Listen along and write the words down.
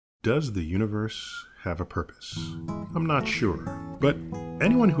Does the universe have a purpose? I'm not sure, but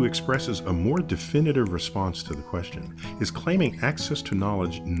anyone who expresses a more definitive response to the question is claiming access to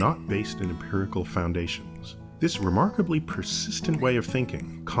knowledge not based in empirical foundations. This remarkably persistent way of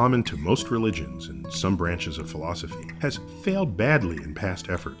thinking, common to most religions and some branches of philosophy, has failed badly in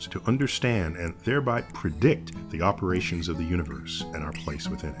past efforts to understand and thereby predict the operations of the universe and our place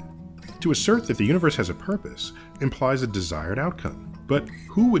within it. To assert that the universe has a purpose implies a desired outcome. But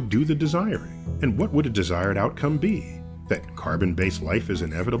who would do the desiring? And what would a desired outcome be? That carbon-based life is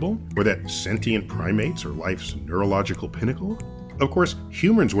inevitable? Or that sentient primates are life's neurological pinnacle? Of course,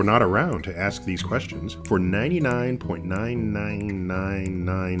 humans were not around to ask these questions for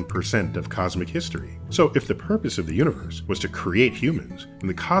 99.9999% of cosmic history. So if the purpose of the universe was to create humans, then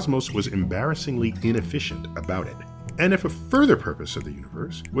the cosmos was embarrassingly inefficient about it. And if a further purpose of the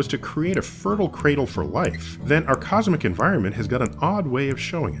universe was to create a fertile cradle for life, then our cosmic environment has got an odd way of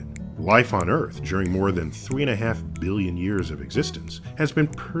showing it. Life on Earth during more than 3.5 billion years of existence has been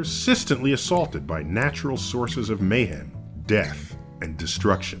persistently assaulted by natural sources of mayhem, death, and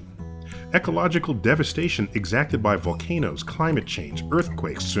destruction. Ecological devastation exacted by volcanoes, climate change,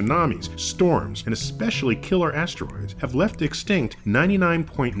 earthquakes, tsunamis, storms, and especially killer asteroids have left extinct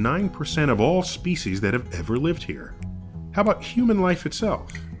 99.9% of all species that have ever lived here. How about human life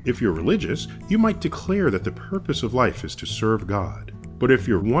itself? If you're religious, you might declare that the purpose of life is to serve God. But if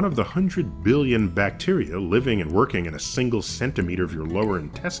you're one of the 100 billion bacteria living and working in a single centimeter of your lower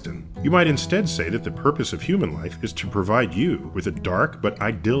intestine, you might instead say that the purpose of human life is to provide you with a dark but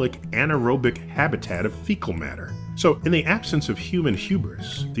idyllic anaerobic habitat of fecal matter. So in the absence of human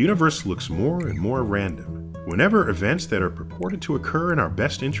hubris, the universe looks more and more random. Whenever events that are purported to occur in our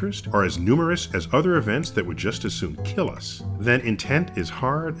best interest are as numerous as other events that would just as soon kill us, then intent is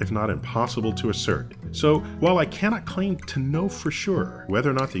hard if not impossible to assert. So while I cannot claim to know for sure whether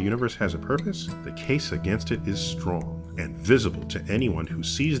or not the universe has a purpose, the case against it is strong and visible to anyone who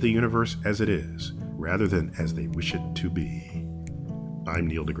sees the universe as it is, rather than as they wish it to be. I'm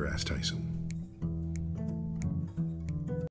Neil deGrasse Tyson.